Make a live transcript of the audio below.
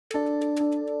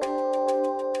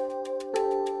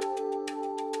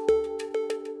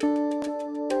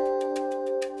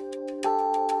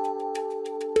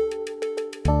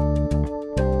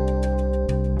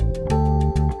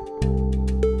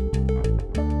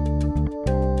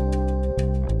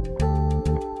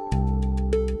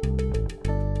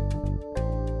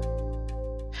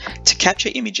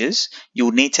capture images, you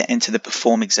will need to enter the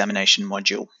Perform Examination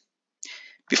module.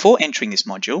 Before entering this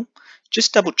module,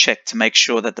 just double check to make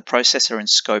sure that the processor and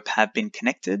scope have been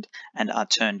connected and are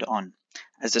turned on,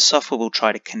 as the software will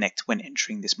try to connect when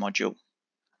entering this module.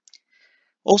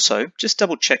 Also, just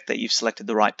double check that you've selected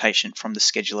the right patient from the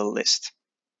scheduler list.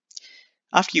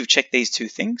 After you've checked these two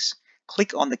things,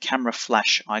 click on the camera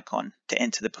flash icon to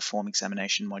enter the Perform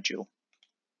Examination module.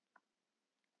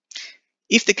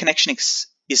 If the connection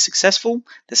is successful,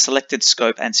 the selected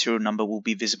scope and serial number will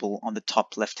be visible on the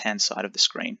top left-hand side of the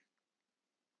screen.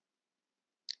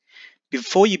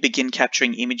 Before you begin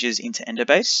capturing images into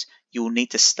Endobase, you will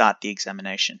need to start the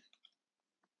examination.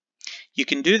 You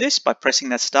can do this by pressing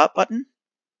that Start button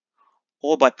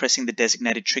or by pressing the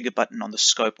designated trigger button on the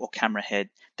scope or camera head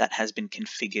that has been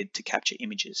configured to capture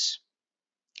images.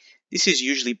 This is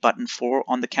usually button 4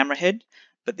 on the camera head,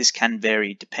 but this can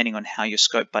vary depending on how your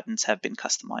scope buttons have been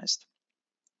customized.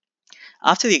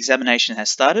 After the examination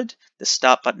has started, the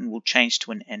Start button will change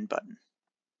to an End button.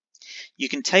 You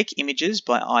can take images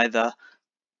by either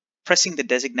pressing the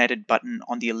designated button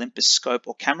on the Olympus scope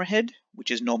or camera head,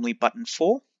 which is normally button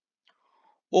 4,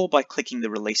 or by clicking the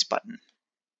Release button.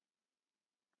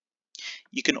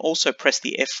 You can also press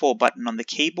the F4 button on the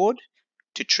keyboard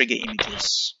to trigger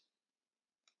images.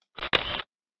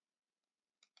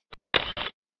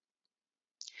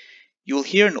 You will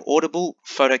hear an audible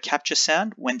photo capture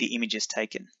sound when the image is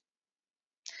taken.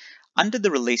 Under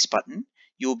the Release button,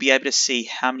 you will be able to see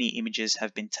how many images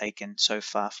have been taken so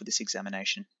far for this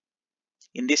examination.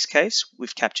 In this case,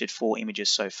 we've captured 4 images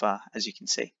so far, as you can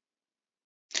see.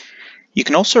 You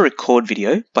can also record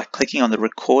video by clicking on the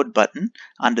Record button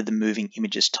under the Moving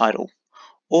Images title,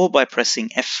 or by pressing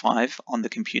F5 on the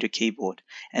computer keyboard,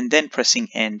 and then pressing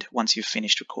End once you've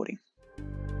finished recording.